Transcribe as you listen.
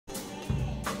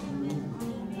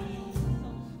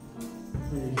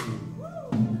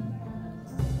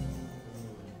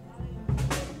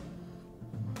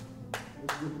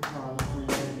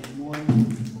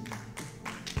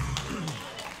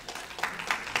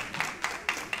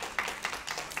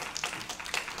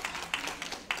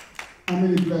How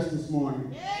many blessed this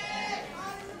morning?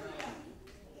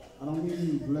 I don't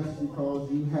mean you blessed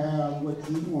because you have what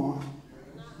you want,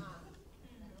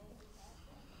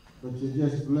 but you're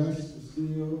just blessed to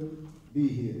still be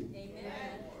here. Amen.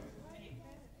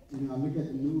 You know, I look at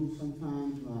the news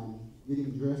sometimes when I'm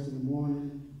getting dressed in the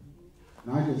morning,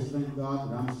 and I just thank God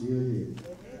that I'm still here.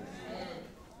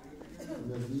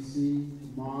 Because we see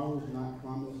tomorrow is not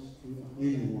promised to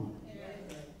anyone.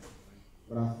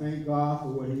 But I thank God for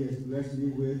what he has blessed me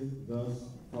with thus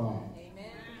far.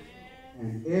 Amen.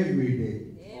 And every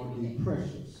day ought to be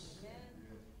precious.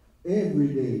 Every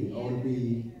day ought to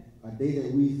be a day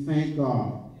that we thank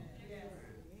God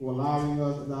for allowing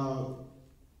us, as our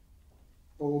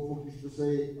old folks used to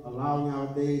say, allowing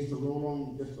our days to roll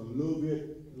on just a little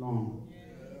bit longer.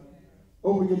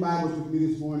 Open your Bibles with me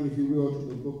this morning, if you will, to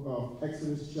the book of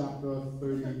Exodus chapter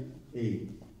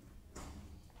 38.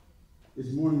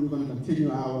 This morning we're going to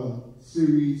continue our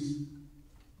series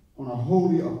on a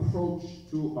holy approach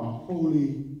to a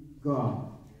holy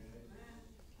God.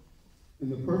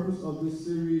 And the purpose of this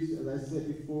series, as I said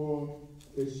before,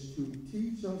 is to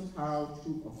teach us how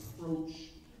to approach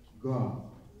God.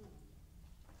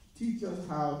 Teach us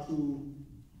how to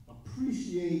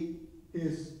appreciate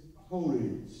his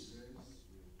holiness.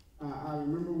 I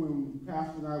remember when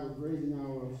Pastor and I was raising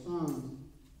our sons,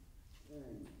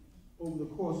 and over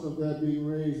the course of their being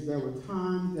raised, there were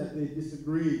times that they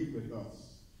disagreed with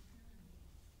us.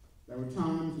 There were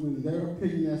times when their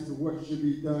opinion as to what should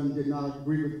be done did not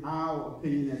agree with our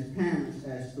opinion as parents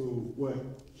as to what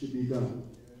should be done.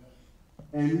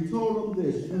 And we told them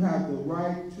this: you have the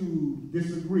right to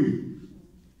disagree,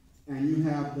 and you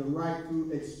have the right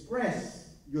to express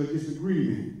your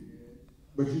disagreement,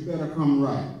 but you better come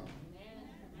right.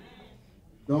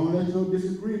 Don't let your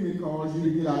disagreement cause you to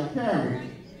get out of character.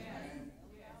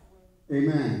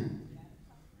 Amen.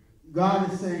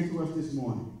 God is saying to us this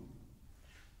morning,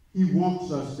 he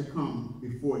wants us to come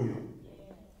before him.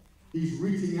 He's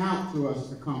reaching out to us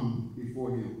to come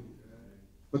before him.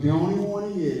 But the only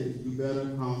warning is, you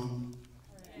better come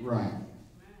right.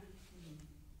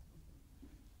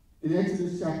 In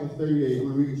Exodus chapter 38, I'm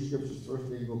going to read the scriptures first,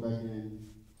 then go back in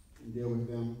and deal with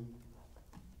them.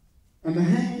 And the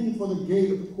hanging for the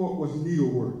gate of the court was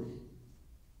needlework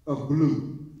of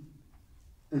blue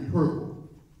and purple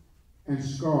and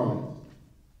scarlet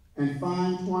and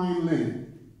fine twined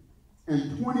linen.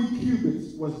 And 20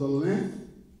 cubits was the length,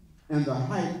 and the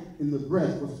height in the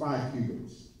breadth was 5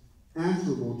 cubits,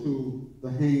 answerable to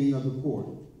the hanging of the court.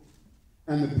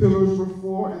 And the pillars were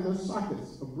 4, and their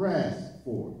sockets of brass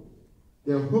 4,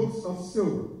 their hooks of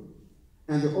silver,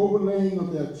 and the overlaying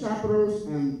of their chapiters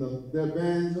and their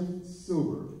bands of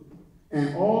silver,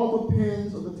 and all the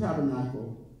pins of the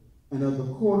tabernacle and of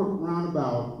the court round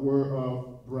about were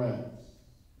of brass.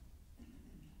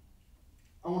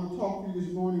 I want to talk to you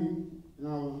this morning in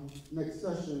our next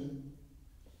session,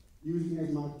 using as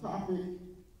my topic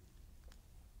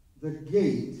the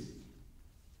gate,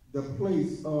 the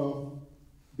place of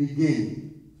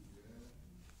beginning.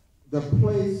 The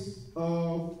place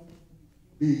of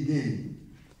beginning.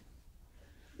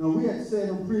 Now, we had said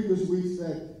in previous weeks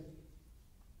that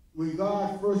when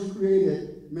God first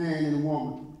created man and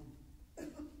woman,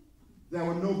 there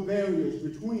were no barriers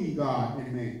between God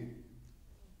and man.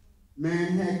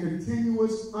 Man had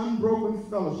continuous, unbroken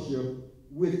fellowship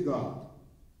with God.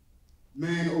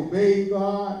 Man obeyed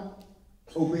God,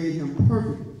 obeyed him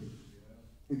perfectly.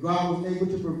 And God was able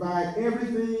to provide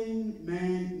everything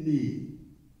man needed,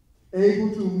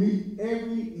 able to meet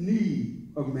every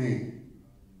need of man.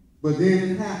 But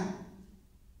then it happened.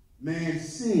 Man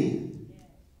sinned,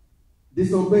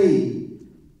 disobeyed,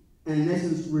 and in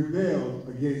essence rebelled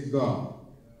against God.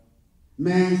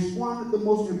 Man squandered the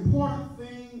most important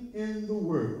thing in the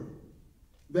world,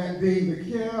 that being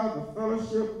the care, the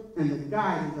fellowship, and the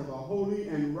guidance of a holy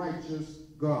and righteous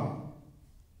God.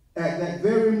 At that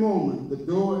very moment, the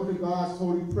door into God's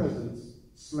holy presence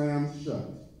slammed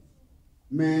shut.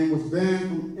 Man was banned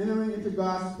from entering into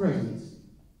God's presence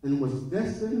and was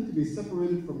destined to be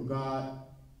separated from God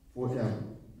forever.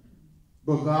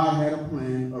 But God had a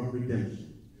plan of redemption.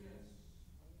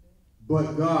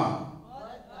 But God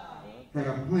had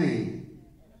a plan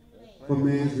for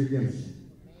man's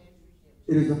redemption.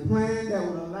 It is a plan that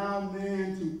would allow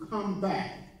man to come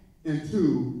back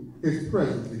into his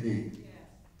presence again.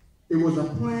 It was a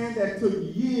plan that took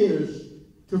years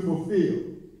to fulfill.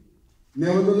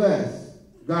 Nevertheless,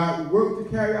 God worked to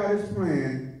carry out his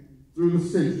plan through the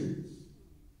centuries.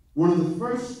 One of the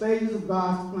first stages of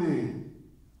God's plan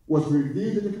was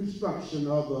revealed in the construction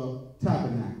of the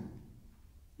tabernacle.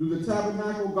 Through the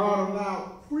tabernacle, God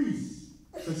allowed priests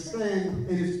to stand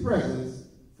in his presence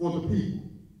for the people.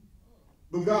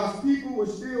 But God's people were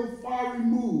still far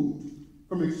removed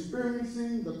from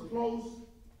experiencing the close,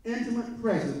 intimate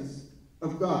presence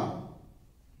of God.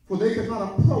 For they could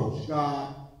not approach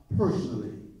God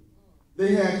personally.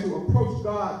 They had to approach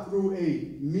God through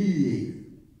a mediator.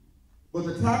 But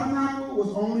the tabernacle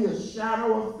was only a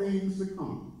shadow of things to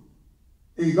come.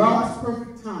 In God's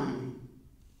perfect timing,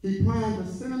 he planned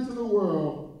to send into the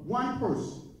world one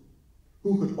person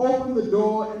who could open the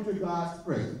door into God's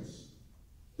presence.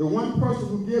 The one person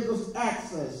who gives us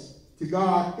access to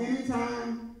God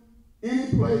anytime, any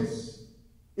place,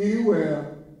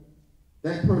 anywhere.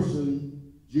 That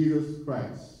person, Jesus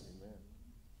Christ. Amen.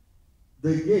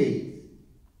 The gate,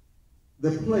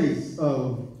 the place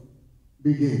of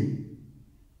beginning.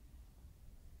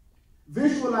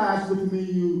 Visualize with me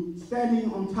you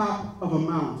standing on top of a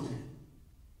mountain.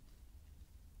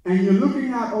 And you're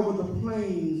looking out over the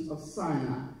plains of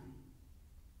Sinai.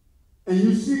 And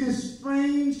you see this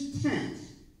strange tent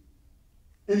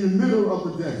in the middle of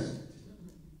the desert.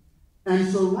 And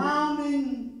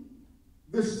surrounding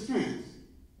this tent,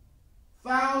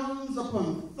 thousands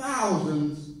upon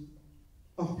thousands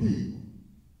of people.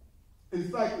 In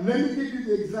fact, let me give you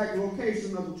the exact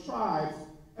location of the tribes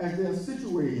as they're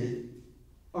situated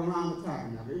around the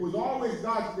tabernacle. It was always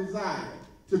God's desire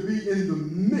to be in the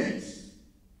midst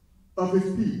of his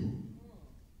people.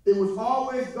 It was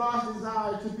always God's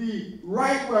desire to be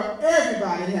right where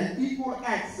everybody had equal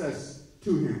access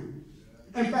to him.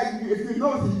 In fact, if you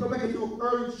notice, if you go back into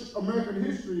early American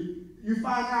history, you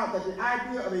find out that the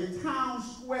idea of a town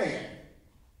square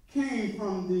came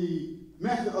from the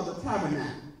method of the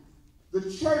tabernacle. The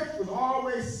church was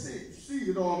always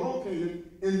seated or located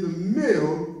in the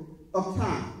middle of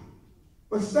town.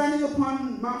 But standing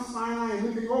upon Mount Sinai and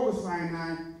looking over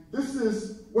Sinai, this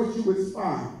is what you would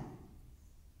find.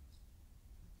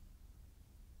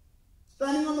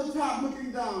 Standing on the top,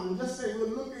 looking down, and just say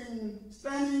we're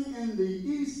standing in the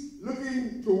east,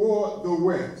 looking toward the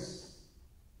west.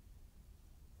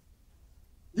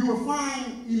 You will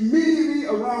find immediately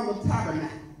around the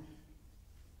tabernacle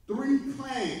 3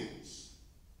 clans.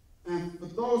 And for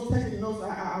those taking notes,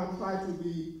 I'll try to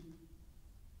be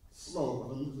slow,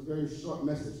 because this is a very short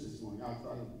message this morning. I'll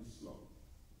try to be slow.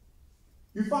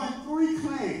 You find 3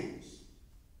 clans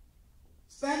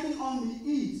standing on the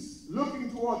east, looking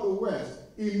toward the west.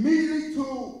 Immediately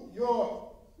to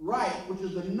your right, which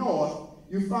is the north,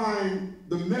 you find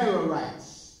the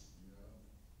Merarites.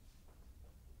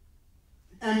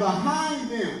 And behind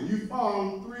them, you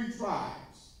found 3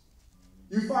 tribes.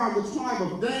 You found the tribe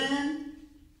of Dan,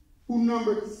 who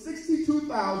numbered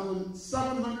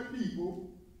 62,700 people.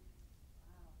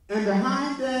 And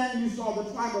behind Dan, you saw the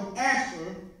tribe of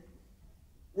Asher,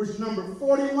 which numbered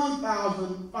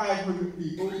 41,500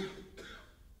 people.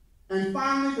 And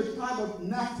finally, the tribe of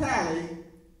Naphtali,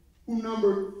 who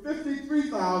numbered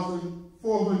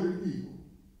 53,400 people.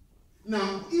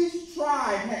 Now, each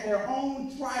tribe had their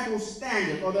own tribal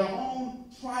standard, or their own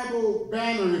tribal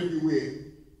banner, if you will.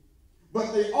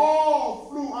 But they all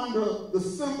flew under the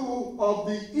symbol of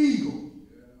the eagle.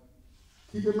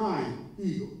 Keep in mind,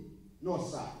 eagle, north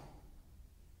side.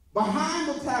 Behind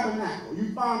the tabernacle,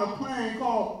 you found a clan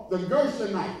called the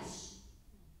Gershonites.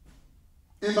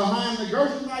 And behind the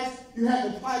Gershonites, you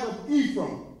had the tribe of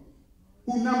Ephraim,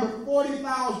 who numbered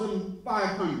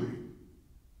 40,500.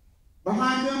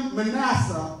 Behind them,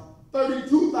 Manasseh,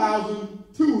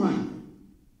 32,200.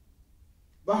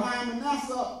 Behind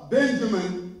Manasseh,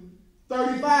 Benjamin,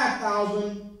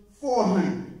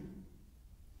 35,400.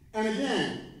 And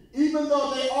again, even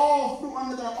though they all flew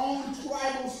under their own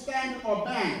tribal standard or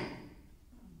banner,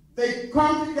 they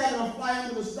come together and fly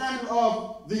under the standard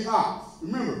of the ox.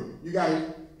 Remember, you got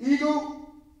an eagle,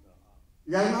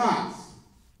 you got an ox.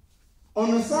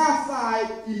 On the south side,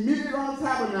 immediately on the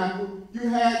tabernacle, you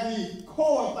had the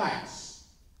Kohathites.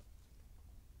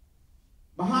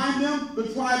 Behind them, the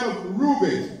tribe of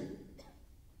Reuben,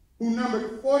 who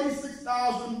numbered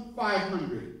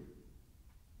 46,500.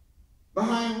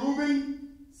 Behind Reuben,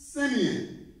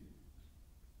 Simeon,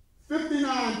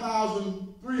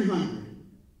 59,300.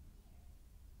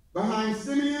 Behind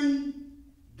Simeon,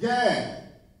 Gad,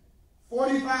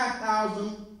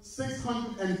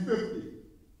 45,650.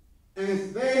 And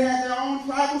as they had their own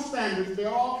tribal standards, they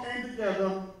all came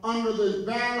together under the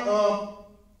banner of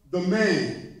the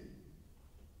man.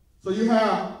 So you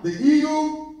have the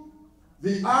eagle,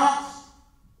 the ox,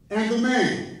 and the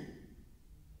man.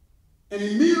 And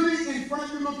immediately in front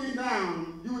of you looking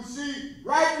down, you would see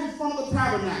right in front of the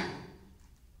tabernacle,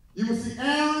 you would see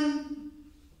Aaron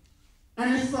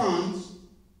and his sons,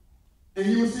 and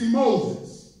you would see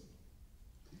Moses.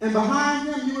 And behind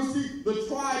them, you would see the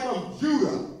tribe of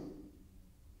Judah,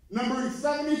 numbering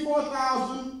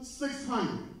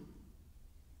 74,600.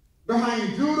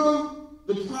 Behind Judah,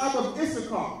 the tribe of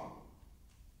Issachar,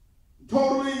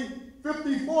 totaling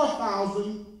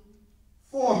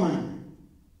 54,400.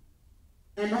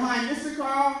 And behind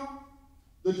Issachar,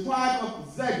 the tribe of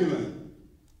Zebulun,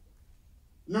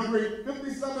 numbering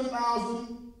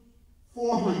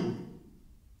 57,400.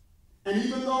 And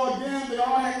even though, again, they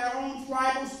all had their own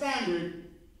tribal standard,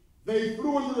 they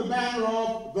flew under the banner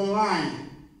of the lion.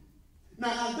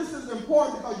 Now, this is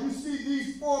important because you see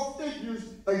these four figures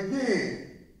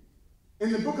again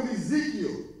in the book of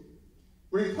Ezekiel,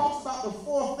 where it talks about the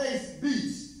four-faced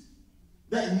beast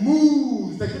that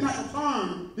moves, that didn't have to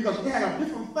turn because it had a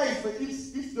different face for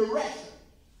each direction.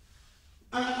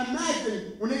 And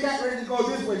imagine when they got ready to go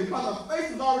this way, because the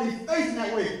face was already facing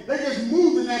that way, they just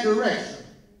moved in that direction.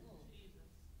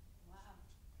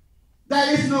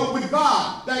 There is no, with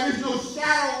God, there is no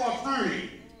shadow or turning.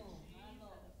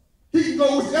 He can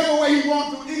go whichever way he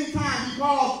wants to anytime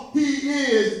because he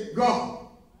is God.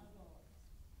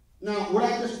 Now, what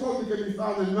I just told you can be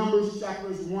found in Numbers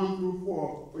chapters 1 through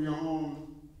 4 for your own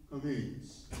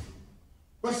convenience.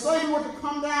 But Satan were to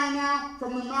come down now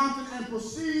from the mountain and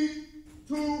proceed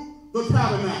to the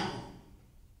tabernacle.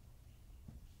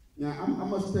 Now, I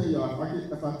must tell y'all, if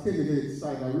I tend to get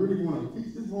excited, I really want to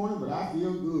teach this morning, but I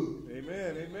feel good.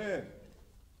 Amen, amen.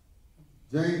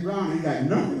 James Brown ain't got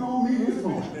nothing on me this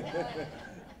morning.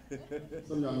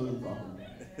 Some of y'all know what I'm talking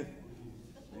about.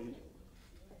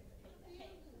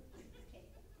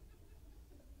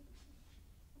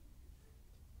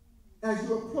 As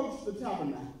you approach the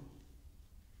tabernacle,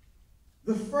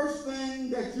 the first thing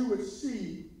that you would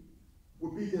see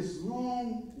would be this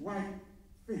long white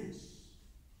fence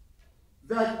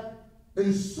that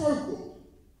encircled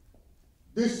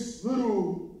this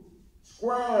little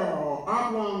square or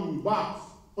oblong box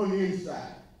on the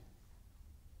inside.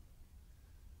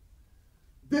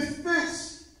 This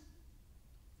fence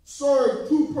served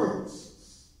two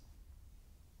purposes.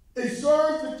 It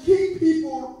served to keep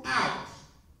people out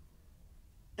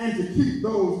and to keep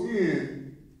those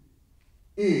in.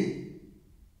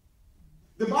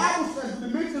 The Bible says the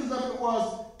dimensions of it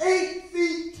was 8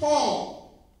 feet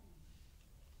tall.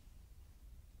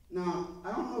 Now,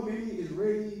 I don't know if any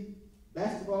Israeli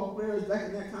basketball players back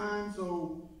in that time,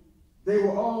 so they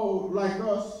were all like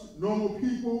us, normal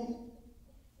people.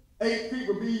 8 feet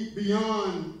would be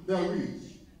beyond their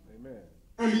reach. Amen.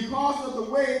 And because of the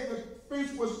way the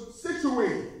fence was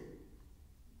situated,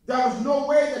 there was no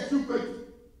way that you could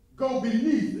go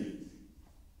beneath it.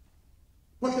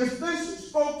 But this fence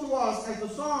spoke to us, as the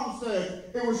song says,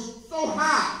 it was so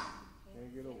high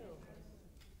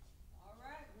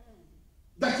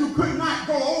that you could not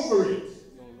go over it.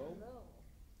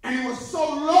 And it was so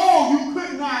low you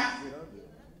could not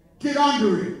get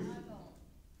under it.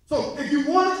 So if you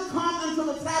wanted to come into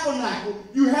the tabernacle,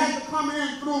 you had to come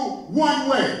in through one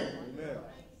way. Amen.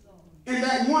 And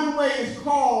that one way is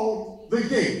called the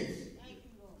gate.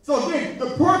 So again,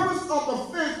 the purpose of the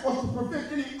fence was to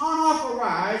prevent any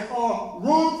unauthorized or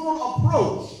wrongful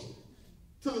approach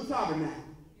to the tabernacle.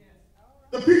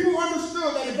 The people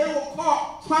understood that if they were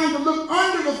caught trying to look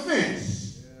under the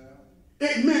fence,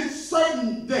 it meant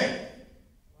certain death.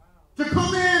 To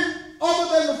come in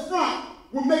other than the front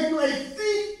will make you a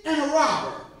thief and a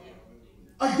robber.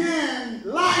 Again,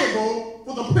 liable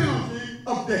for the penalty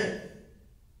of death.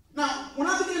 Now, when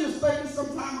I began to study this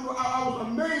some time ago, I was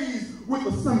amazed with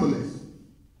the symbolism.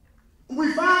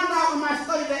 We found out in my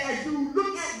study that as you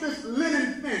look at this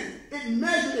linen fence, it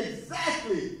measured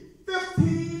exactly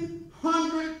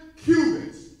 1,500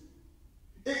 cubits.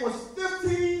 It was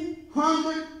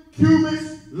 1,500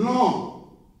 cubits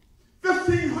long.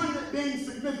 1,500 being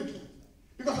significant.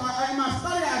 Because in my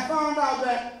study I found out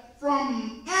that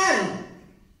from Adam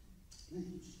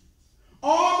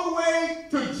all the way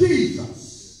to Jesus,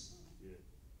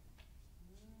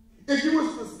 if you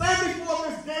was to stand before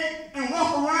this gate and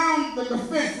walk around the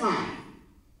defense line,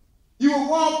 you would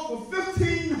walk for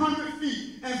 1,500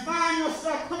 feet and find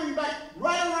yourself coming back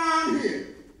right around here.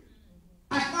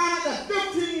 I found out that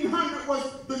 1,500 was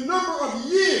the number of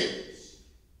years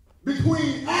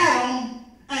between Adam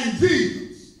and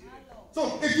Jesus.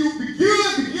 So if you begin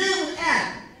with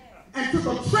Adam and took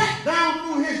a trek down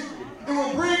through history, it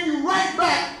will bring you right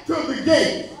back to the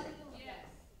gate.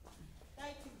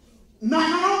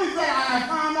 Not only that, I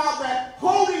found out that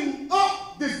holding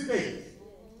up this gate,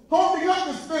 holding up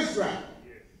this fence rack,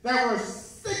 there were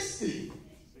 60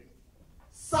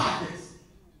 sockets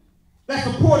that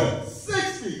supported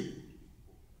 60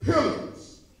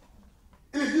 pillars.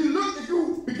 And if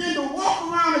you begin to walk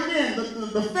around again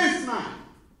the fence line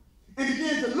and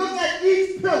begin to look at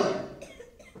each pillar,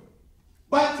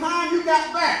 By the time you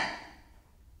got back,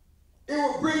 it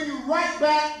will bring you right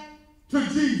back to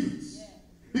Jesus.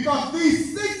 Because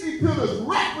these 60 pillars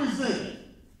represented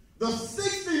the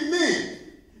 60 men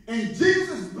in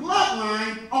Jesus'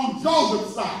 bloodline on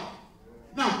Joseph's side.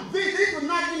 Now, these were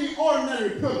not any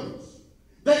ordinary pillars.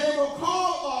 They were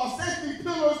called 60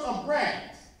 pillars of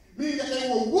brass, meaning that they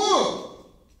were wood.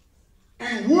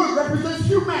 And wood represents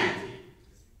humanity.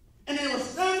 And they were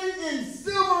standing in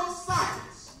silver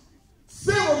sockets.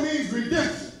 Silver means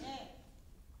redemption.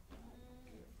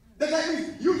 That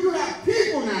means you have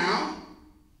people now,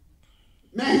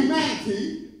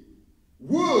 humanity,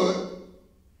 wood,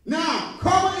 now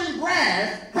covered in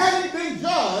grass, having been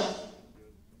judged,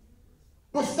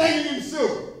 but standing in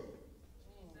silver.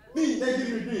 Meaning they've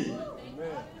been redeemed.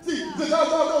 See,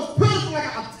 those pillars are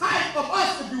like a type of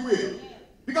us, if you will.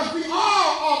 Because we all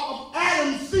are of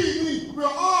Adam's seed, meaning we're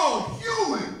all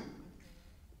human.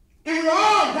 And we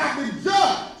all have been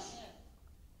judged.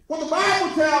 What the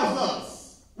Bible tells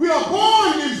us, we are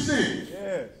born in sin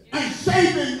and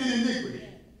shapen in iniquity.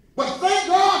 But thank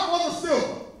God for the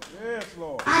silver. Yes,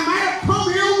 Lord. I might have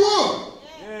come here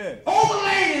wood,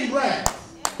 overlaid in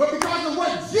grass. But because of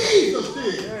what Jesus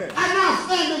did, I now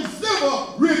stand in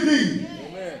silver redeemed.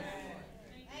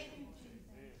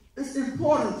 It's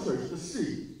important, church, to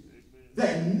see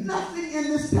that nothing in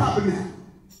this tabernacle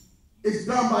is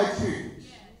done by chance.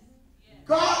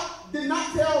 God did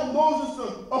not tell Moses to,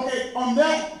 okay, on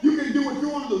that you can do what you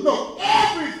want to do. No,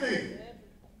 everything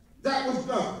that was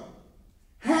done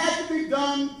had to be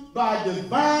done by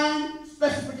divine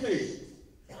specifications.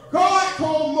 God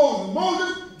told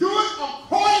Moses, do it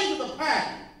according to the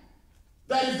pattern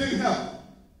that is in heaven.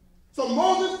 So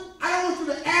Moses, I don't want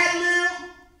you to ad-lib.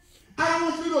 I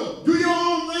don't want you to do your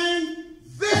own thing.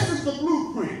 This is the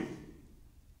blueprint.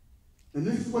 And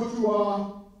this is what you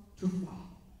are to follow.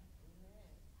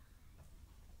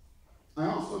 I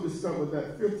also discovered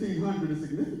that 1500 is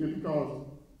significant because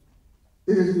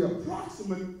it is the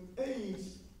approximate age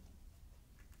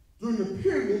during the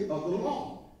period of the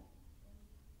law.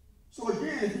 So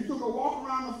again, if you took a walk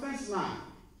around the fence line,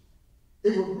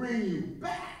 it would bring you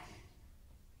back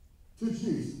to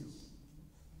Jesus.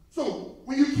 So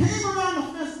when you came around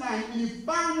the fence line and you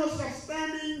found yourself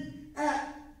standing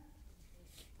at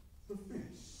the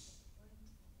fence,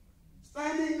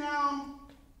 standing now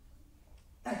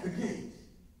at the gate,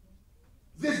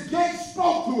 this gate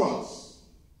spoke to us.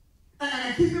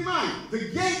 And keep in mind, the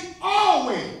gate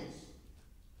always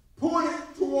pointed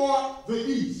toward the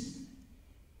east.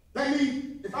 That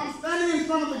means if I'm standing in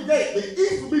front of the gate, the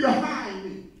east will be behind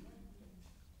me.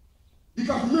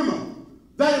 Because remember,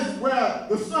 that is where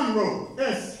the sun rose.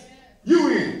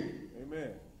 S-U-N.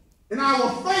 Amen. And our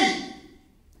faith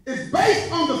is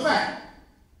based on the fact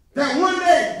that one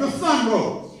day the sun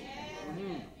rose.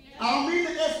 I don't mean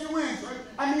the S-U-N, sir.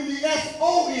 I mean the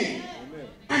S-O-N.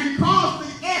 And because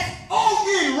the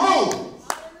S-O-N rose,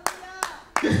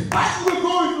 despite what we're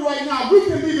going through right now, we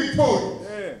can be victorious.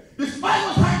 Despite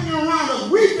what's happening around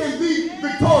us, we can be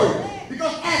victorious.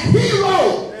 Because as he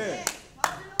rose,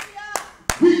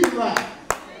 we can rise.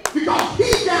 Because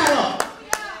he got up,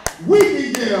 we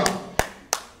can get up.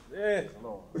 Yes,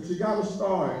 Lord. But you got to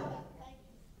start.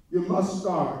 You must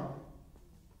start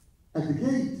at the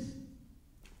gate.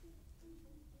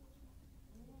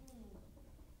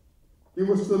 It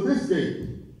was to this gate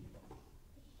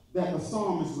that the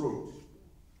psalmist wrote,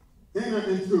 enter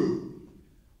into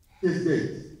his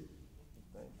gate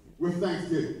with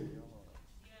thanksgiving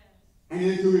and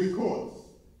into his courts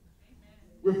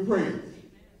with praise.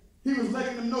 He was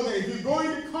letting them know that if you're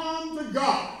going to come to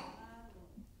God,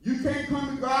 you can't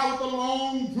come to God with a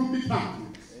long, droopy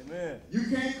countenance. Amen. You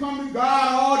can't come to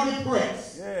God all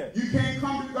depressed. Yeah. You can't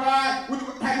come to God with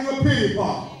having a pity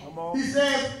party. He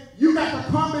says, you got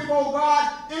to come before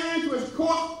God into his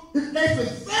court, his gates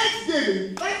with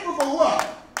thanksgiving. Thankful for what?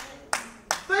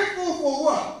 Thankful for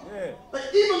what? Yeah.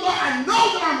 That even though I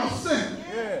know that I'm a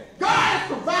sinner, God has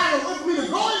provided with me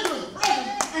to go into his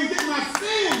presence and get my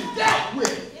sin dealt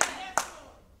with.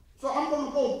 So I'm going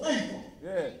to go thankful.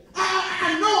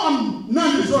 I know I'm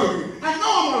none-deserving. I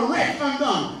know I'm a wretch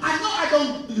undone. I know I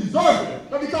don't deserve it.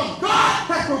 But because God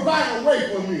has provided a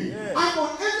way for me, I'm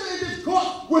going to enter in this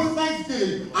court with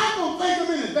thanksgiving. I'm going to thank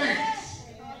him in advance.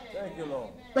 Thank you, Lord.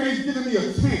 That he's given me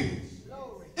a chance.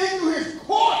 Into his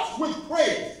courts with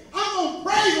praise. I'm going to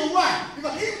praise him. Why?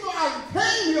 Because even though I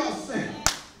came here a sinner,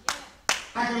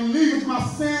 I can leave with my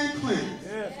sin cleansed.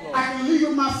 I can leave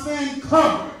with my sin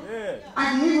covered. I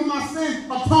can leave with my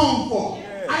sin atoned for.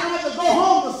 I don't have to go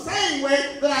home the same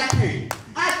way that I came.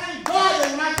 I thank God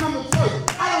that when I come to church,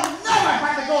 I don't never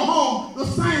have to go home the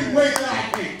same way that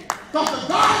I came. Because the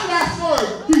God that I serve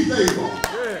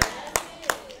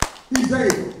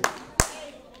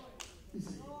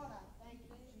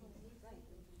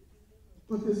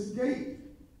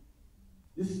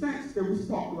this fence that we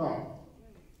talked about,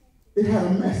 it had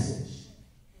a message.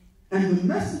 And the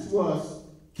message was,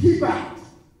 keep out.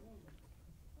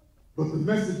 But the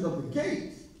message of the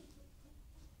gate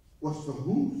was to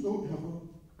whomsoever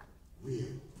will.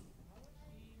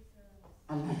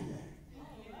 I like that.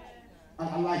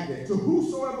 I like that. To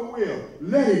whosoever will,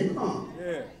 let him come.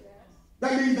 Yeah.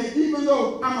 That means that even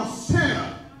though I'm a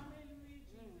sinner,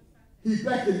 he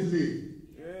beckons me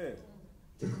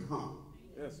to come.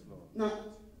 Yes, Lord. Now,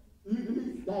 let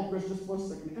me digress just for a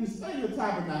second. In studying the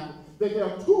tabernacle, there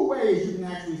are two ways you can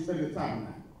actually study the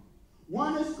tabernacle.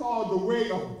 One is called the way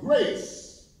of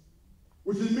grace,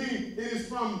 which means it is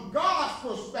from God's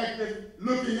perspective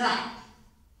looking out.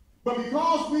 But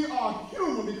because we are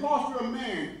human, because we're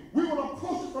man, we will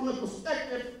approach it from the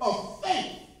perspective of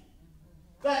faith.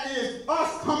 That is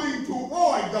us coming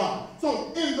toward God.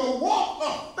 So in the walk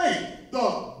of faith,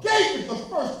 the gate is the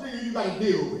first thing you got to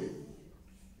deal with.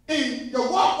 In the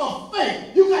walk of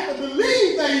faith, you got to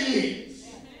believe that he is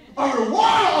a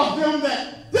rewarder of them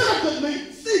that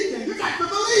diligently seek him. You got to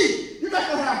believe. You got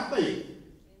to have faith.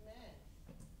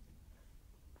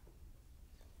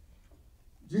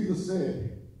 Jesus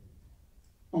said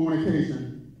on one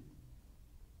occasion,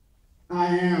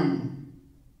 I am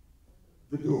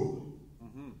the door.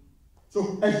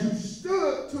 So as you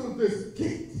stood to this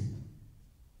gate,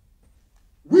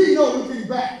 we know looking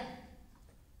back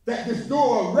that this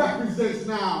door represents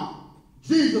now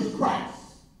Jesus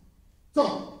Christ.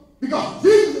 So, because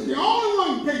Jesus is the only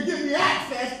one who can give me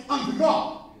access unto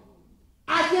God.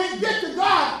 I can't get to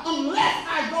God unless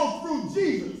I go through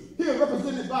Jesus, here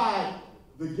represented by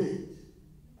the gate.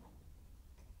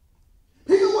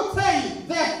 People will tell you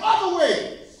there's other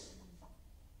ways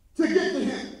to get to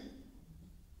him.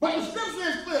 But the scripture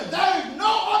is clear. There is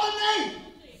no other name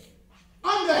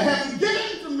under heaven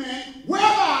given to men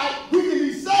whereby we can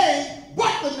be saved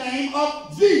but the name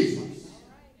of Jesus.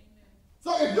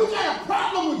 So if you got a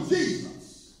problem with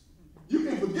Jesus, you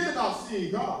can forget about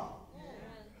seeing God.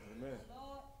 Amen.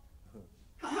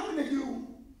 How many of you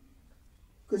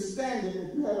could stand it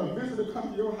if you had a visitor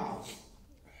come to your house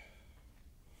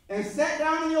and sat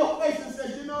down in your face and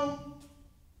said, you know,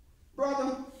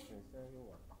 brother,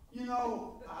 you know,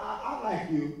 I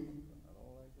like you,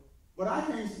 but I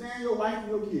can't stand your wife and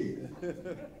your kids.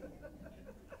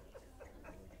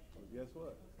 Guess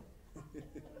what?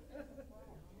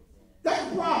 That's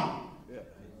the problem. Yeah.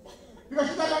 Because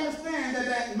you got to understand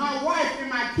that my wife and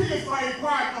my kids are a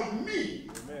part of me.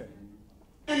 Amen.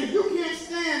 And if you can't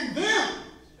stand them,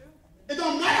 it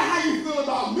don't matter how you feel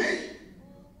about me.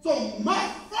 So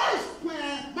my first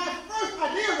plan, my first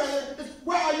idea rather, is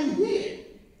why are you here?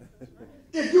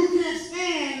 If you can't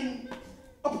stand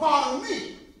a part of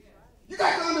me. You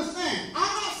got to understand,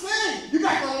 I'm not saying you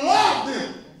got to love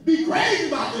them, be crazy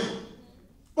about them,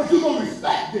 but you're going to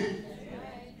respect them.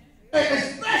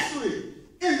 Especially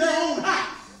in their own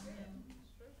house.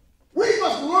 We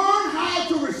must learn how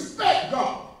to respect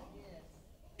God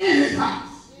in his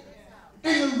house.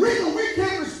 And the reason we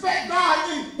can't respect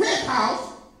God in his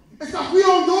house is because we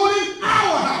don't do it in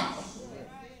our house.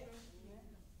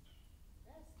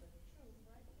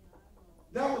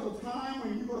 There was a time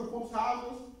when you go to folks'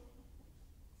 houses,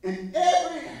 in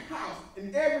every house,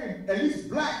 in every, at least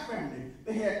black family,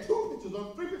 they had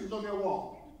three pictures on their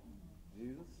wall.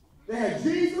 Jesus. They had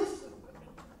Jesus,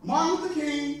 Martin Luther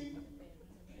King,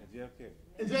 and JFK.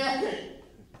 And JFK.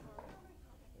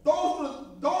 Those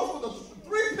were the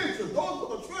three pictures, those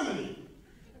were the Trinity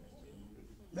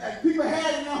that people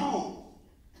had in their homes.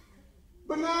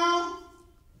 But now,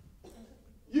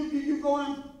 you go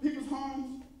in people's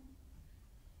homes,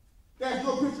 there's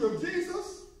no picture of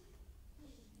Jesus,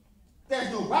 there's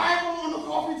no Bible on the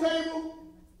coffee table.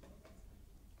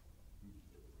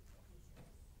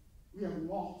 We have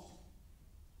lost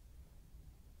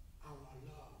our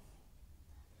love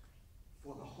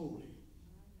for the holy.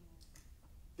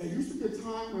 There used to be a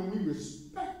time when we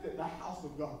respected the house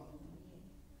of God.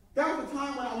 There was a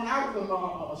time when I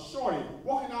was a shorty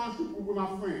walking down the street with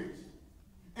my friends,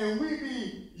 and we'd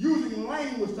be using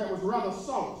language that was rather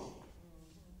salty.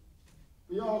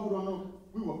 For y'all who don't know,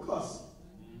 we were cussing.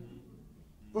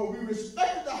 But we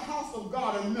respected the house of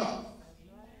God enough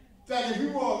that if we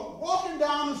were walking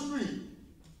down the street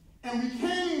and we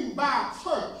came by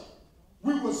church,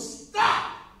 we would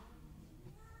stop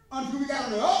until we got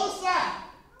on the other side,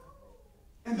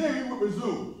 and then we would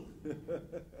resume.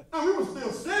 Now, we were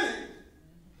still sinning,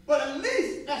 but at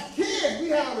least as kids, we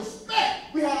had a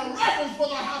respect, we had a reverence for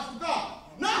the house of God.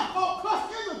 Now, folk cuss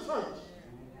in the church.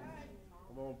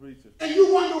 Come on, preacher. And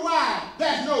you wonder why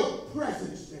there's no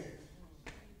presence there.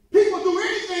 People do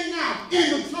anything now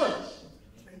in the church,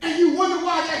 and you wonder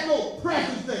why like there's no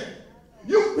presence there.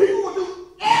 You people will do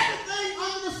everything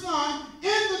under the sun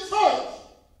in the church,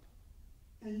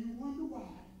 and you wonder why.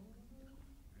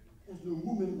 There's no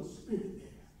movement of the Spirit there.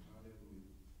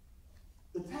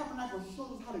 The tabernacle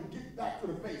shows us how to get back to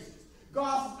the basics.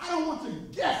 God says, I don't want you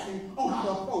guessing on how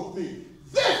to approach me.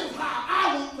 This is how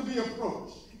I want to be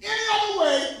approached. Any other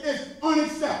way is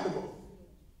unacceptable.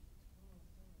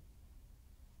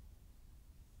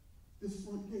 This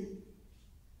front gate,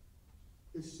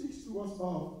 it speaks to us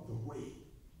of the way.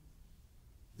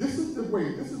 This is the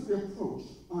way, this is the approach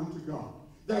unto God.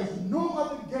 There's no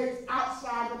other gates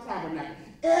outside the tabernacle.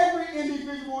 Every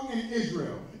individual in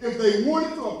Israel, if they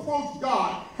wanted to approach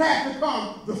God, had to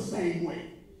come the same way.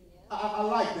 I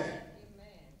like that.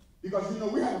 Because, you know,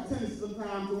 we have a tendency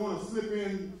sometimes to want to slip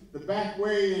in the back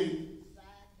way. And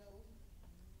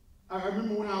I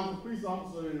remember when I was a police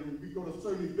officer and we go to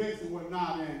certain events and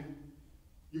whatnot, and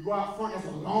you go out front,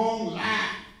 there's a long line.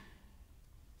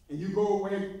 And you go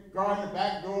away, guard the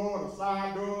back door or the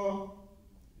side door.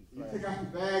 You take out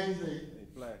your bag, you say,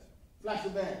 flash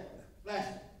your bag. Flash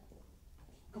it.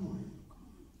 Come on.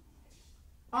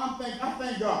 I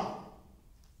thank God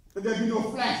that there be no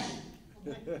flashing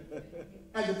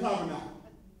at the tabernacle.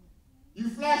 You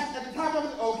flash at the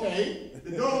tabernacle, okay,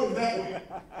 the door is that way.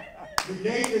 The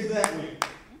gate is that way.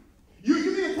 You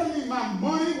mean to tell me my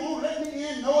money won't let me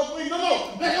in? No,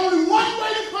 there's only one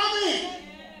way to come in.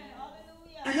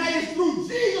 And that is through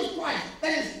Jesus Christ.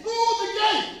 That is through the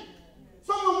gate.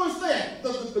 Someone once said,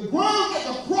 the ground at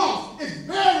the cross is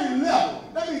very level.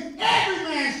 That means every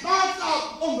man starts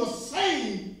out on the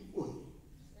same foot.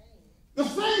 The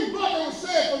same blood that was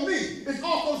shed for me is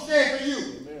also shed for you.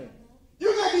 Amen.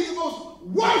 You may be the most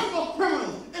worst of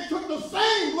criminals. It took the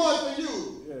same blood for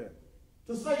you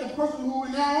to say the person who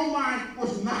in their own mind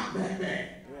was not that bad.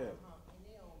 Yeah.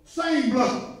 Same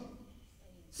blood.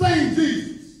 Same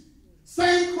Jesus.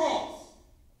 Same cross.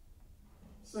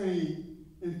 Same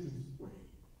entrance.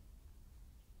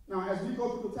 Now, as we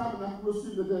go through the tabernacle, we'll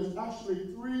see that there's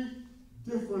actually 3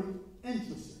 different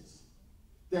entrances.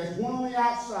 There's one on the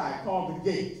outside called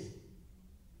the gate.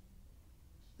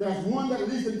 There's one that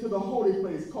leads into the holy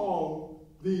place called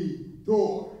the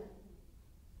door.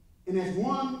 And there's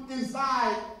one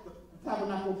inside the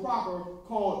tabernacle proper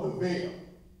called the veil.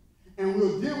 And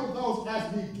we'll deal with those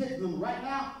as we get them. Right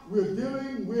now, we're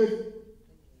dealing with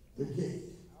the gate.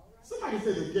 Somebody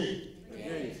say the gate. The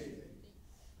gate.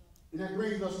 And that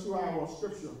brings us to our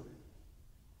scripture.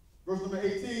 Verse number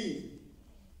 18.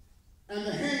 And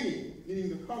the hanging, meaning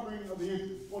the covering of the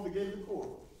entrance, or the gate of the court.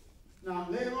 Now,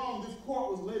 later on, this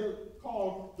court was later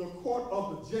called the court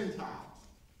of the Gentiles.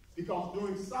 Because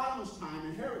during Solomon's time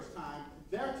and Herod's time,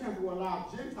 their temple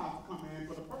allowed Gentiles to come in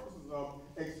for the purposes of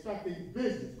expecting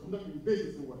business, conducting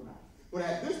business and whatnot. But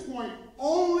at this point,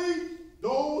 only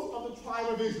those of the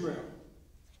tribe of Israel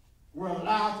were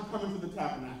allowed to come into the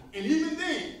tabernacle. And even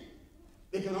then,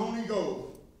 they can only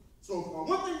go so far.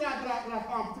 One thing that I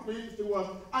found particularly interesting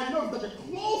was I noticed that the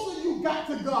closer you got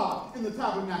to God in the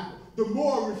tabernacle, the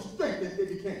more restricted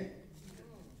it became.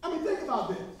 I mean, think about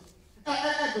this.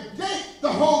 At the gate,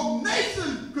 the whole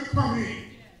nation could come in.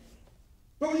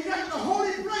 But when you got to the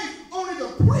holy place, only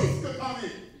the priest could come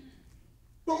in.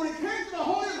 But when it came to the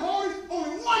Holy of Holies,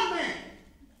 only one man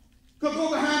could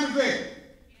go behind the veil.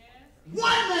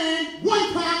 One man,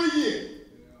 one time a year.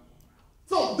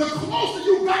 So the closer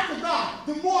you got to God,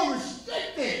 the more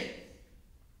restricted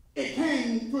it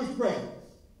came to his presence.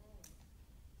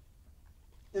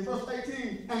 In verse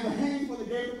 18, and the hanging for the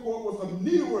gate of the court was of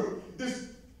needlework. This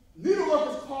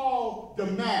needlework is called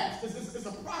damask. It's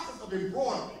a process of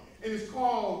embroidery, and it's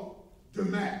called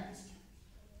damask.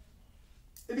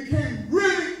 It became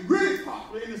really, really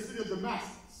popular in the city of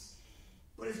Damascus,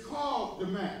 but it's called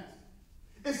damask.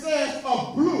 It says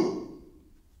of blue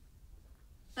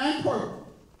and purple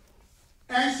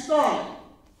and scarlet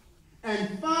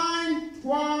and fine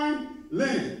twined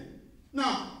linen.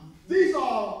 Now, these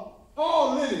are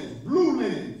all linens, blue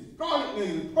linen, scarlet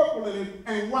linen, purple linen,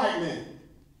 and white linen.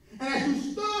 And as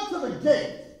you stood to the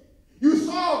gate, you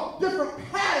saw different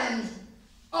patterns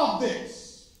of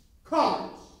this,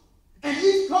 colors. And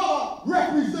each color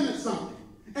represented something.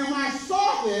 And when I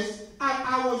saw this,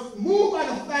 I was moved by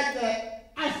the fact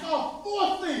that I saw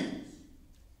 4 things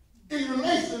in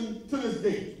relation to this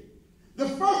gate. The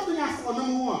first thing I saw,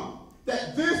 number 1,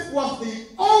 that this was the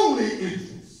only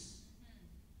entrance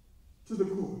to the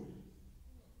court.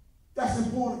 That's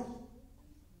important.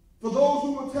 For those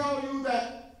who will tell you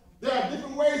that there are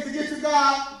different ways to get to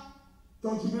God,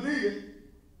 don't you believe it?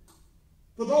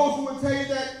 For those who will tell you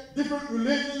that different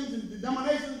religions and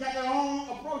denominations got their own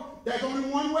approach, there's only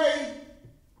one way,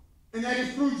 and that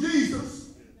is through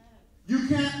Jesus. You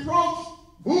can't approach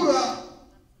Buddha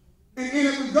and end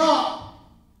up with God.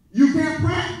 You can't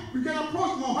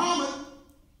approach Muhammad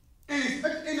and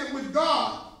end up with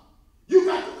God. You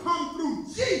got to come through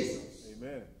Jesus.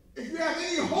 Amen. If you have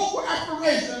any hope or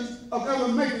aspirations of ever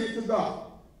making it to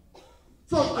God.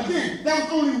 So again, there was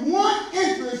only one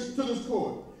entrance to this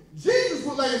court. Jesus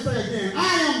would later say again,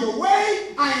 I am the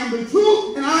way, I am the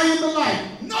truth, and I am the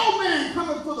life. No man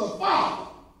cometh to the Father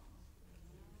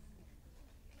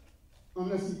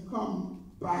unless he come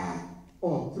by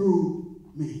or through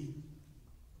me.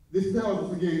 This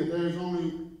tells us again that there is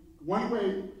only one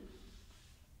way,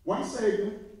 one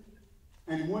Savior,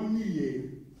 and one mediator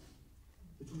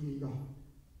between God.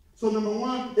 So number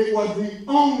one, it was the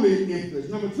only entrance.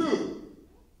 Number two,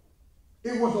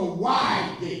 it was a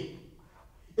wide gate.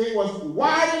 It was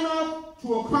wide enough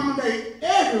to accommodate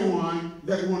everyone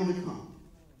that wanted to come.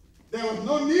 There was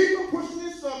no need for pushing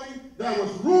and shoving. There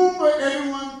was room for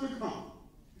everyone to come.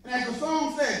 And as the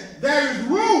song says, there is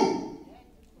room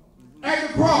at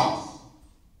the cross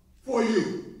for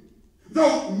you.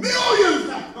 Though millions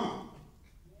have come,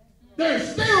 there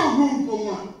is still room for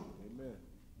one. Amen.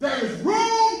 There is room.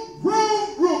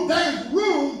 There is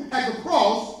room at the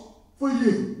cross for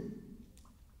you.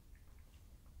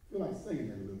 I feel like singing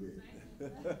that a little bit.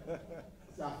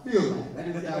 So I feel like it. That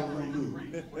is what I was going to do.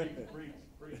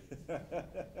 Preach.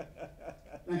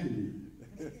 Thank you,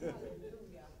 Dee.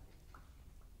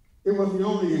 It was the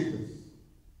only entrance.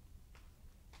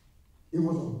 It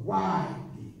was a wide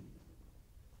gate.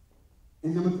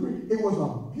 And number three, it was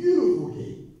a beautiful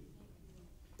gate.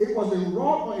 It was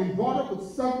embroidered with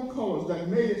several colors that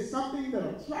made it something that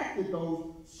attracted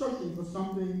those searching for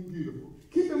something beautiful.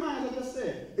 Keep in mind, as I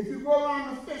said, if you go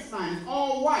around the fence line, it's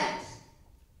all white.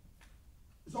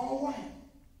 It's all white.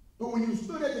 But when you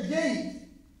stood at the gate,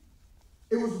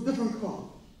 it was a different color.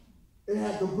 It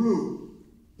had the blue,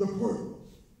 the purple,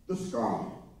 the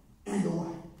scarlet, and the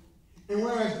white. And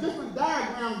whereas different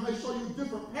diagrams may show you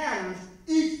different patterns,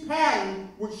 each pattern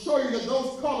would show you that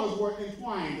those colors were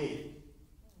entwined in it.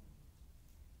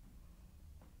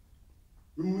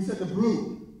 When we said the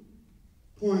blue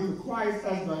pointed to Christ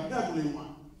as the heavenly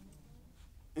one,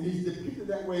 and he's depicted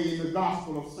that way in the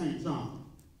Gospel of St. John.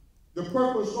 The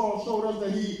purple showed us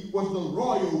that he was the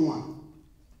royal one,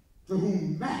 to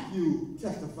whom Matthew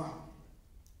testified.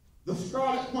 The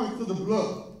scarlet points to the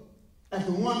blood as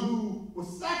the one who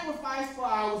was sacrificed for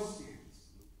our sins,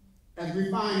 as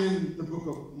we find in the book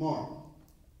of Mark.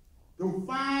 The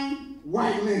fine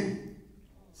white linen,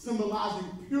 symbolizing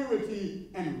purity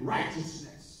and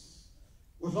righteousness,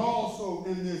 was also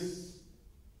in this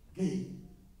gate,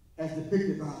 as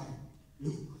depicted by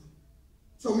Luke.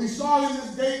 So we saw in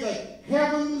this gate that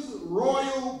heaven's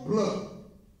royal blood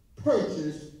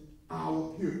purchased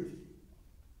our purity.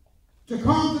 To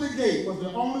come to the gate was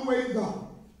the only way to God.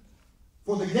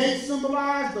 For the gate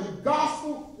symbolized the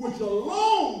gospel, which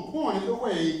alone pointed the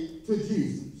way to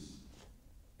Jesus.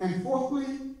 And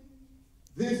fourthly,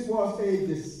 this was a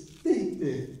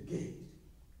distinctive gate.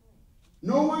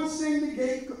 No one seeing the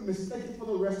gate could mistake it for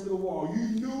the rest of the wall. You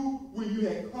knew when you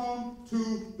had come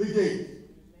to the gate.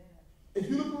 If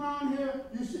you look around here,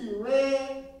 you see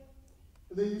red,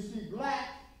 and then you see black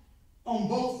on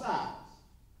both sides.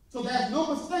 So there's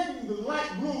no mistaking the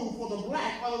light blue for the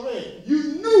black or the red.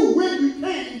 You knew when you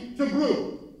came to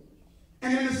blue.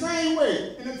 And in the same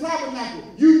way, in the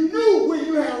tabernacle, you knew when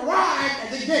you had arrived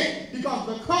at the gate because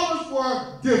the colors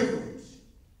were different.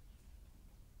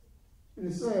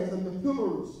 And it says that the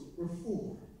pillars were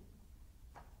 4.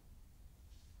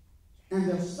 And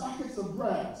their sockets of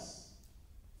brass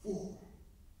 4.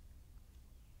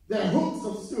 Their hooks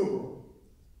of silver.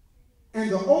 And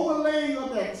the overlaying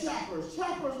of their chappers.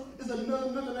 Chappers is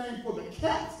another name for the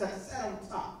caps that sat on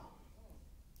top.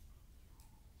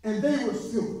 And they were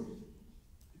silver.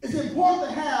 It's important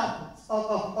to have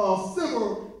a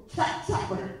silver cap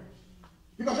chapper.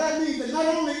 Because that means that not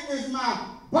only is my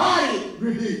body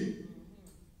redeemed,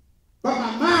 but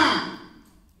my mind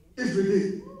is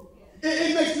redeemed.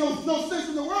 It makes no sense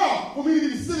in the world for me to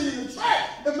be sitting in the church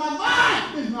if my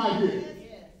mind is not here.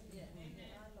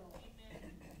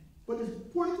 But it's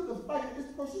pointing to the fact that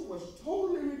this person was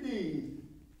totally redeemed.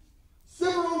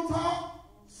 Silver on top,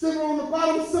 silver on the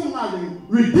bottom, symbolizing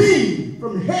redeemed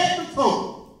from head to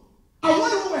toe. I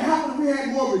wonder what would happen if we had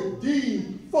more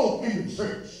redeemed folk in the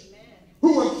church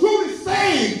who were truly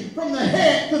saved from the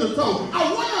head to the toe.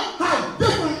 I wonder how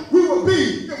different we would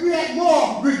be if we had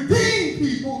more redeemed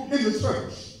people in the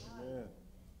church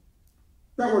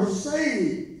that were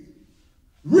saved,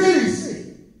 really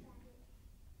saved,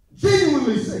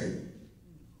 genuinely saved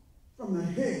from the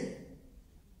head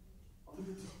to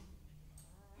the toe.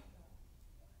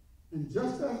 And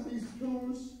just as these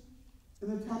pillars in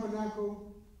the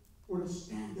tabernacle were to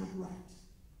stand upright,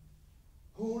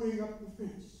 holding up the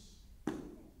fence,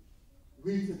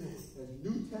 we today, as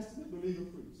New Testament believer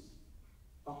priests,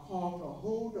 are called to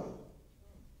hold up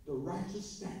the righteous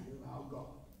standard of our God.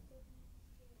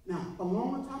 Now,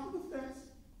 along the top of the fence,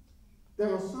 there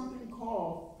was something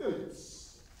called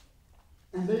fillets,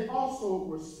 and they also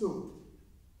were silver.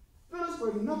 Fillets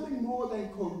were nothing more than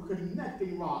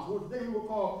connecting rods, what they would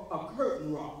call a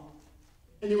curtain rod.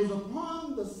 And it was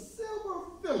upon the silver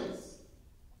fillets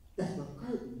that the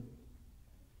curtain,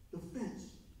 the fence,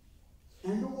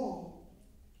 and the wall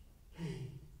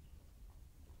hang.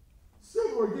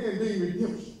 Silver again being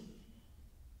redemption.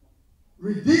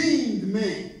 Redeemed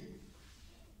men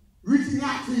reaching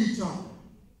out to each other,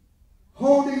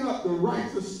 holding up the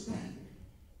righteous standard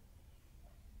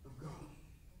of God.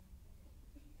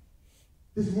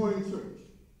 This morning, church,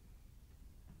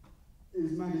 it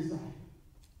is my desire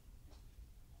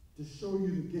to show you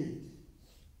the gate.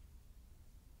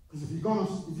 Because if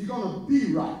you're gonna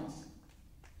be right,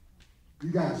 you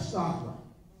got to start right.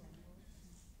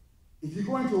 If you're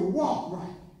going to walk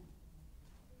right,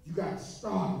 you got to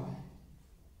start right.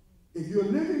 If you're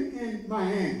living in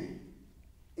Miami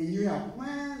and you have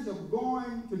plans of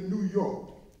going to New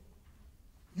York,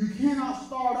 you cannot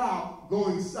start out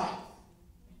going south.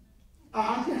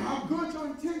 I don't care how good your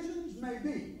intentions may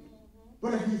be,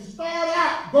 but if you start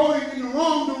out going in the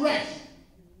wrong direction,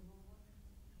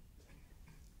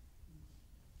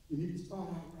 you need to start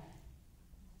out right.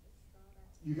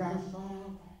 You got to start out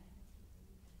right.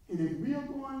 And if we are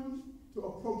going to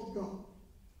approach God,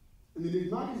 and it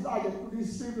is my desire that through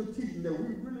this series of teaching that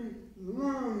we really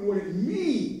learn what it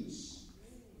means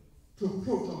to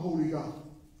approach a holy God.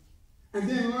 And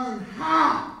then learn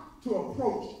how to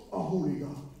approach a holy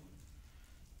God.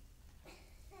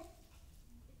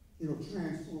 It'll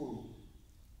transform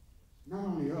not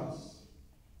only us,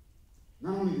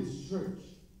 not only this church,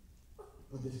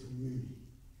 but this community.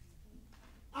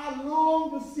 I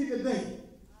long to see the day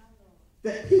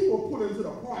that people pull into the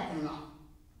parking lot,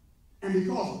 and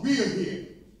because we are here,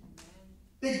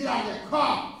 they get out of their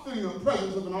car feeling the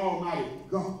presence of an almighty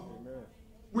God. Amen.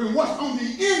 When what's on the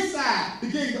inside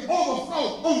begins to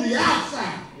overflow on the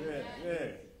outside. Yeah.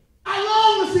 I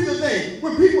long to see the day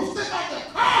when people step out their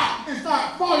car and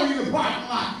start falling in the parking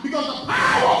lot, because the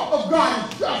power of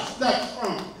God is just that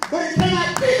strong. But it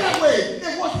cannot be that way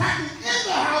if what's happening in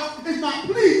the house is not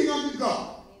pleasing unto God.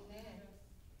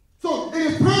 So it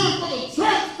is time for the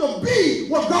church to be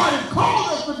what God has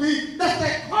called us to be. That's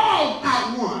that called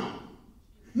out one.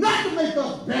 Not to make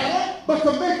us better, but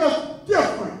to make us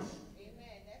different.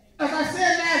 As I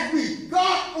said last week,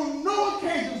 God on no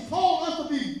occasion told us to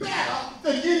be better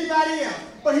than anybody else.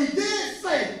 But he did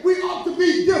say we ought to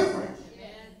be different.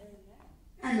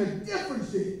 And the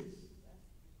difference is,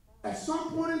 at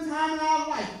some point in time in our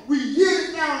life, we yield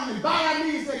it down and bow our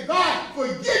knees and say, God,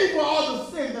 forgive me for all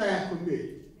the sin that I have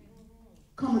committed.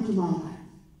 Come into my life.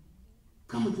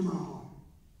 Come into my heart.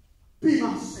 Be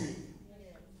my Savior.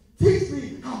 Teach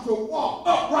me how to walk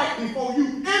upright before you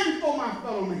and before my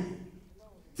fellow man.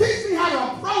 Teach me how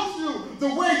to approach you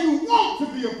the way you want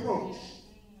to be approached.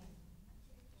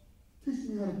 Teach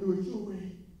me how to do it your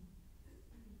way.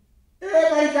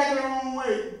 Everybody got their own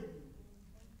way.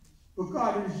 But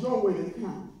God, it is your way that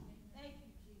counts.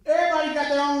 Everybody got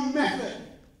their own method.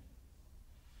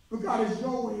 But God, it's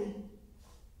your way.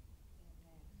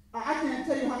 I can't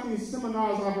tell you how many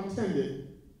seminars I've attended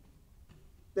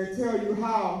that tell you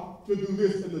how to do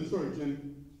this in the church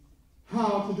and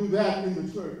how to do that in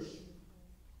the church.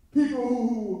 People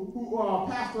who are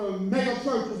pastor mega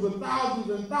churches with thousands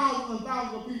and thousands and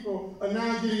thousands of people are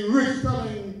now getting rich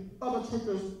telling other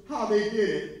churches how they did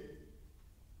it.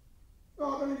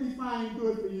 Oh, let me be fine and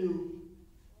good for you.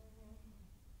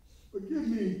 But give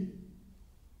me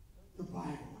the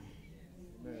Bible.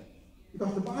 Amen.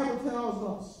 Because the Bible tells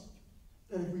us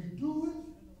that if we do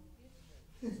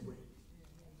it his way.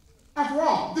 After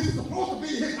all, this is supposed to be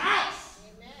his house.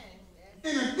 Amen.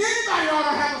 And if anybody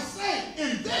ought to have a say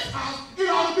in this house, it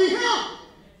ought to be him.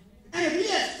 And if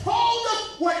he has told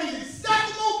us what is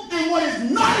acceptable and what is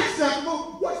not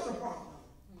acceptable, what's the problem?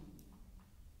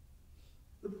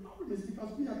 The problem is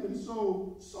because we have been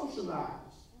so socialized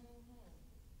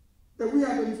that we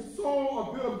have been sold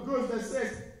a bill of goods that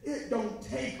says it don't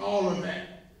take all of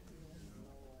that.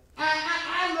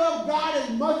 I love God as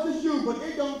much as you, but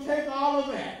it don't take all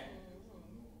of that.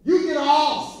 You get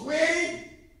all sweaty.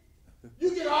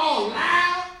 You get all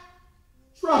loud.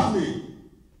 Trust me,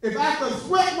 if I could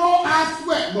sweat more, I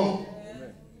sweat more.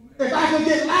 Amen. If I could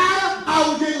get louder, I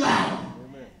would get louder.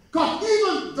 Because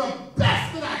even the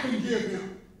best that I can give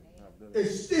him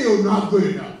is still not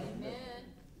good enough.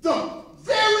 The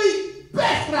very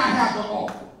best that I have to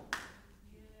offer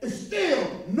is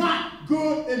still not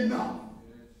good enough.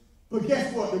 But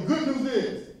guess what? The good news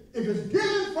is, if it's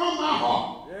given from my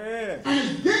heart, and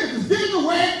it's given the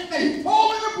way that he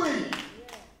told me to bring it,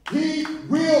 he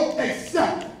will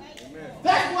accept it. Amen.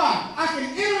 That's why I can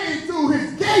enter into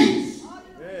his gates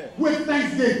with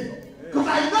thanksgiving. Because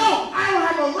I know I don't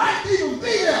have a right to even be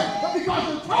there. But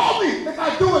because you told me if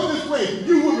I do it this way,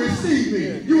 you will receive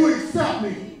me. You will accept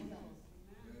me.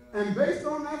 And based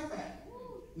on that fact,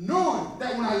 knowing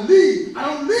that when I leave, I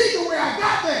don't leave the way I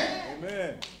got there.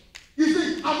 Amen. You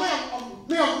see, I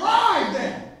may arrive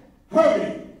there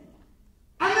hurting.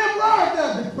 I never arrived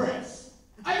there depressed.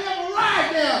 I never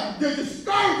arrived there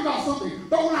discouraged about something.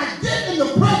 But when I get in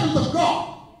the presence of God,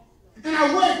 and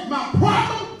I weigh my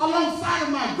problem alongside of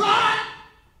my God,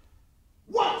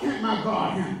 what can my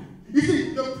God handle? You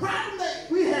see, the problem that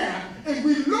we have is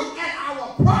we look at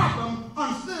our problem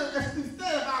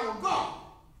instead of our God.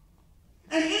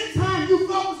 And anytime you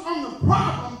focus on the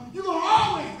problem, you're going to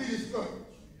always be discouraged.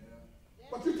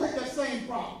 But you take that same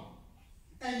problem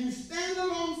and you stand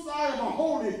alongside of a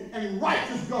holy and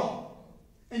righteous God,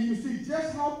 and you see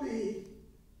just how big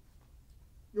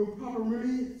your problem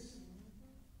really is.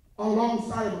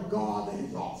 Alongside of a God that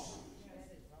is awesome.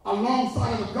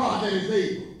 Alongside of a God that is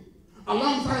able.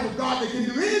 Alongside of a God that can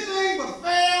do anything but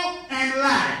fail and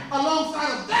lie.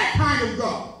 Alongside of that kind of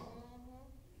God.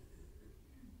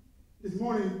 This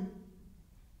morning,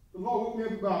 the Lord woke me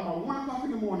up about 1 o'clock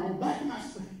in the morning. I was back in my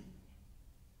sleep.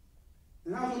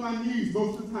 And I was on my knees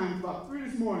most of the time. About 3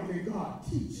 this morning, saying, God,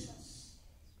 teach us.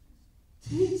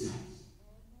 Teach us.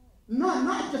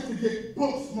 Not just to get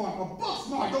book smart. But book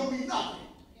smart don't mean nothing.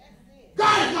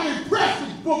 God is not impressed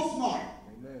with book smart.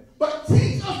 Amen. But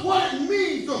teach us what it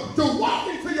means to walk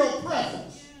into your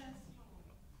presence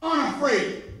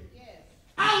unafraid. Yes.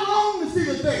 I long to see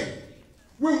the day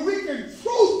when we can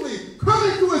truthfully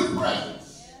come into his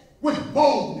presence with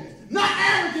boldness. Not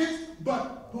arrogance,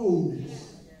 but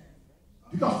boldness.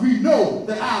 Because we know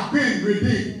that I've been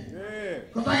redeemed.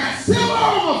 Because I got silver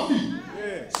on my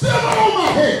feet. Silver on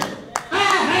my head. I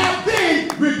have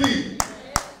been redeemed.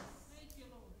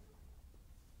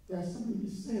 There's something to be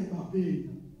said about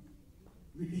being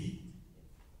redeemed.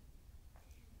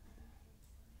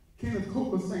 Kenneth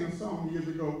Copeland sang a song years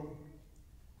ago.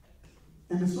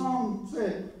 And the song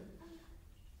said,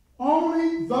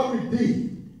 only the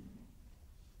redeemed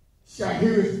shall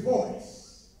hear his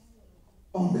voice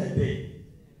on that day.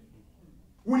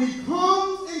 When he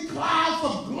comes in clouds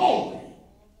of glory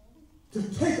to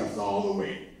take us all the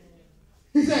way.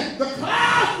 He said, the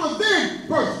clouds will then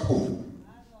burst open.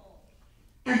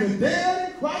 And the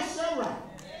dead in Christ shall rise.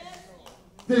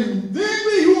 Then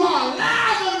we who are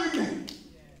alive and remain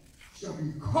shall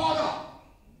be caught up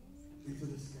into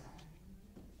the sky.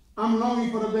 I'm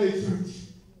longing for the day, church.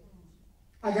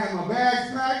 I got my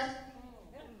bags packed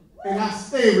and I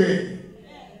stay ready.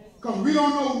 Because we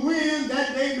don't know when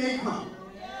that day may come.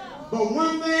 But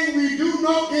one thing we do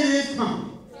know, it is coming.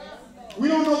 We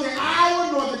don't know the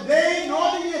hour, nor the day,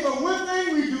 nor the year. But one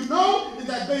thing we do know is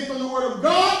that based on the word of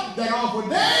God, that our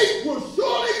day will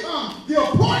surely come. The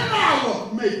appointed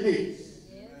hour make haste.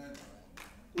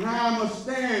 When I must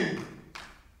stand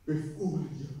before my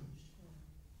judge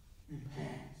and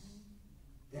pass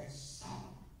that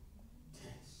solemn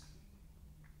test.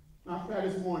 My prayer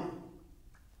this morning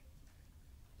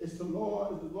is the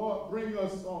Lord bring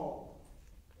us all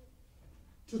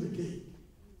to the gate.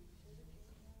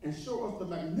 And show us the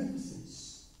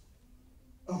magnificence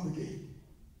of the gate.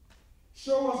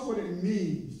 Show us what it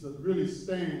means to really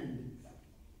stand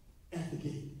at the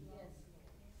gate.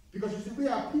 Because you see, we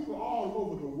have people all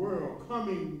over the world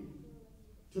coming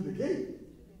to the gate,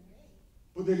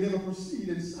 but they never proceed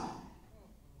inside.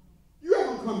 You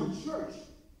haven't come to church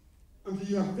until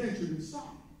you have ventured inside.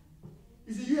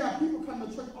 You see, you have people come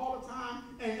to church all the time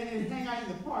and hang out in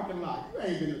the parking lot. You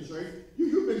ain't been to church.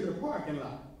 You've been to the parking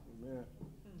lot. Amen.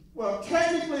 Well,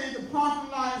 technically, the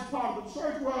parking lot is part of the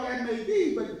church. Well, that may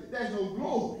be, but there's no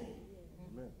glory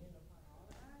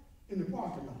in the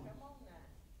parking lot.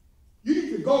 You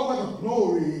need to go where the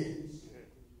glory is.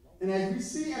 And as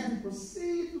we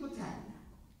proceed through the tabernacle,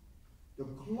 the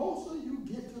closer you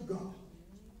get to God,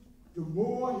 the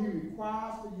more he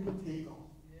requires for you to take on.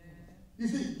 You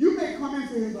see, you may come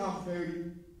into his house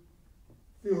dirty,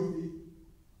 filthy,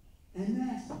 and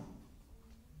nasty.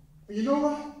 And you know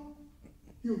what?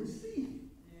 He'll receive you.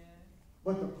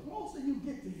 But the closer you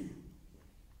get to him,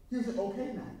 he'll say,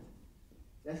 okay now,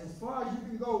 that's as far as you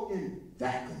can go in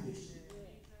that condition.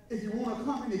 If you want to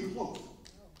come any closer,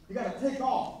 you got to take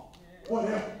off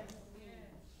whatever.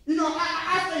 You know,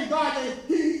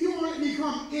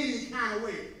 any kind of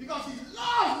way because he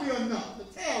loves me enough to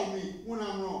tell me when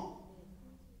I'm wrong.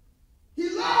 He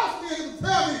loves me enough to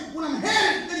tell me when I'm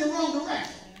headed in the wrong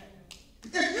direction.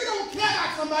 If you don't care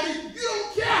about somebody, you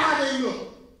don't care how they look.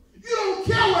 You don't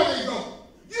care where they go.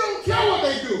 You don't care what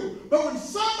they do. But when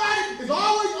somebody is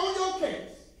always on your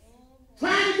case,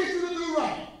 trying to get you to do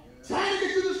right, trying to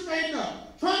get you to straighten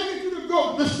up, trying to get you to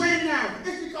go the straight and narrow,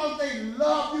 it's because they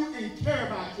love you and care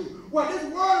about you. Well, this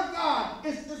word of God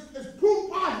is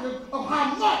proof positive of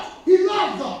how much he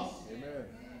loves us. Amen.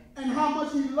 And how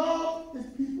much he loved his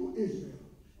people Israel.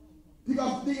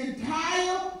 Because the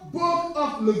entire book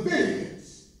of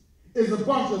Leviticus is a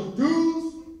bunch of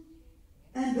do's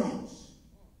and don'ts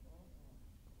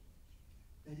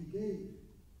that he gave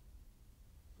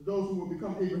to those who will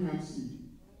become Abraham's seed.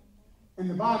 And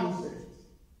the Bible says,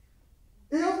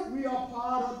 if we are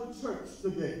part of the church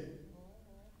today,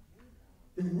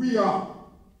 then we are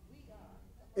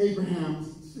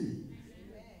Abraham's seed.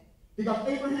 Because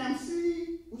Abraham's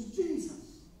seed was Jesus.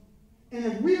 And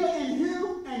if we are in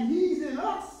him and he's in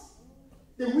us,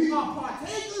 then we are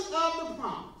partakers of the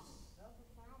promise.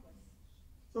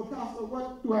 So, Pastor,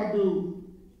 what do I do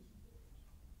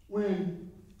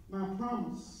when my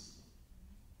promise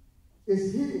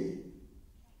is hidden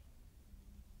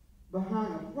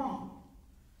behind a problem?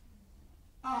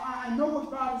 I know what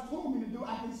God has told me to do.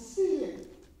 I can see it.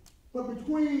 But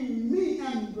between me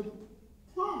and the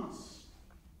promise,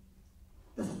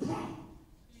 there's a problem.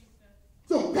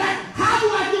 So, how do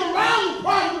I get around the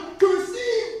problem to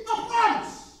receive a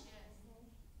promise?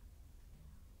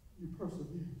 You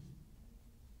persevere.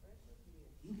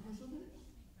 You persevere.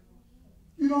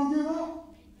 You don't give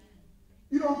up.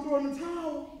 You don't throw in the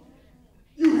towel.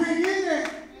 You hang in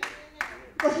there.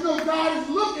 But you know God is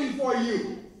looking for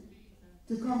you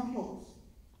to come close.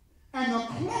 And the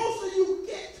closer you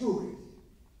get to it,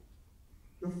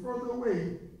 the further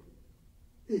away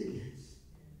it gets.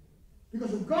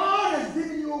 Because if God has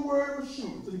given you a word of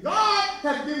assurance, if God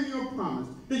has given you a promise,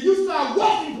 then you start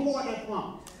walking toward that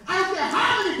promise. I don't care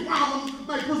how many problems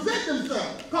may present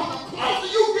themselves, because the closer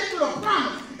you get to the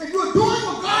promise, if you're doing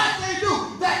what God says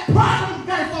do, that problem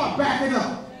got to start backing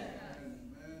up.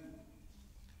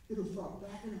 It'll start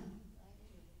backing up.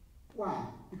 Why?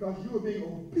 Because you are being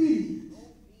obedient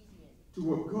to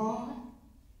what God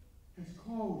has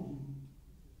called you,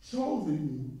 chosen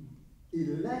you,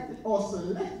 elected or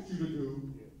selected you to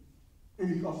do.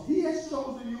 And because he has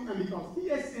chosen you and because he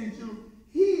has sent you,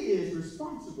 he is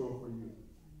responsible for you.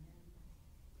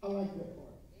 I like that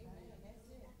part.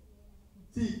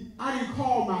 See, I didn't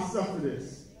call myself to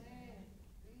this.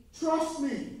 Trust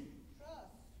me.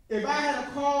 If I had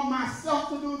to call myself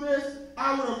to do this,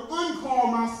 I would have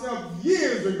uncalled myself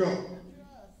years ago.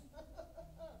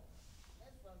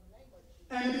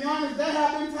 And to be honest, there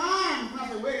have been times when I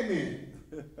said, wait a minute.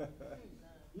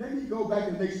 Let me go back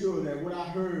and make sure that what I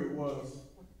heard was,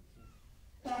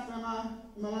 Pastor, am I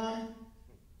lying?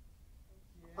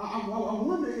 I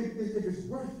wonder if it's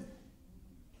worth it.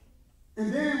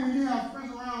 And then when you have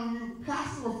friends around you,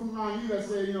 pastors around you that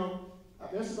say, you know,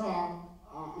 that's about,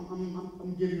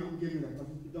 I'm giving it up because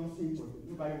it don't seem worth it.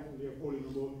 Nobody wants to live holy no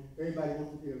more. Everybody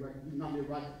wants to live right, not live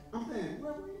right. I'm saying,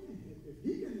 well, wait a minute. If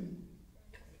he can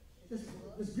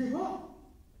just give up,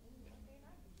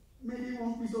 maybe it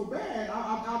won't be so bad.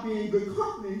 I'll be in good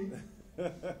company.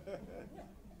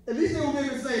 At least they won't be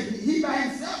able to say he by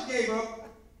himself gave up.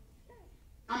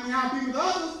 I mean, I'll be with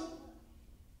others.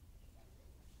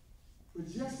 But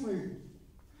just when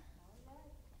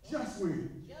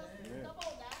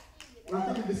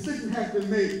I think the decision has been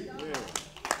made. Yeah.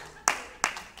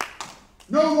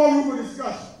 No more room for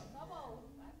discussion.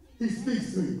 He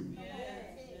speaks to you.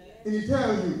 And he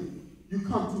tells you, you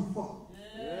come too far.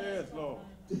 Yes, Lord.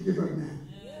 To give up now.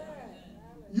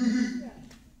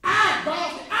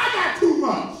 I got too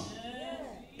much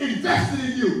invested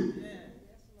in you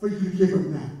for you to give up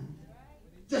now.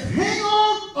 Just hang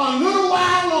on a little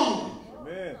while longer.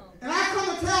 Amen. And I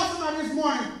come to tell somebody this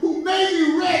morning who may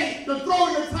be ready to throw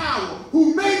in the towel,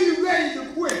 who may be ready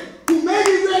to quit, who may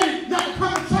be ready not to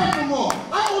come to church no more.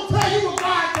 I'm going to tell you what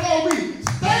God told me.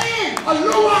 Stay in a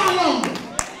little while longer.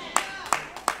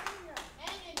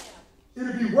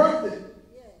 It'll be worth it.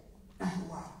 After a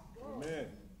while. Amen.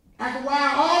 After a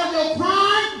while, all of your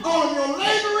crime, all of your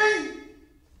laboring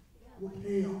will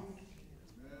pay off.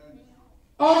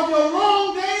 All of your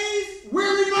long days,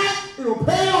 weary nights, it'll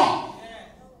pay off.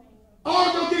 All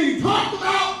of your getting talked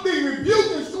about, being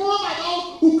rebuked and scorned by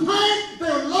those who claim they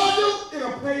will love you,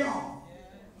 it'll pay off.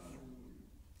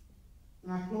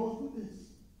 And I close with this.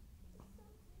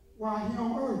 While here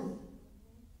on earth,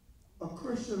 a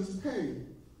Christian's pay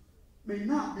may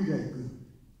not be that good.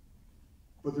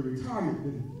 but the retirement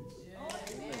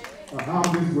benefits are out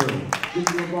of this world. This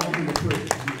is what brought him to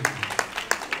prayer.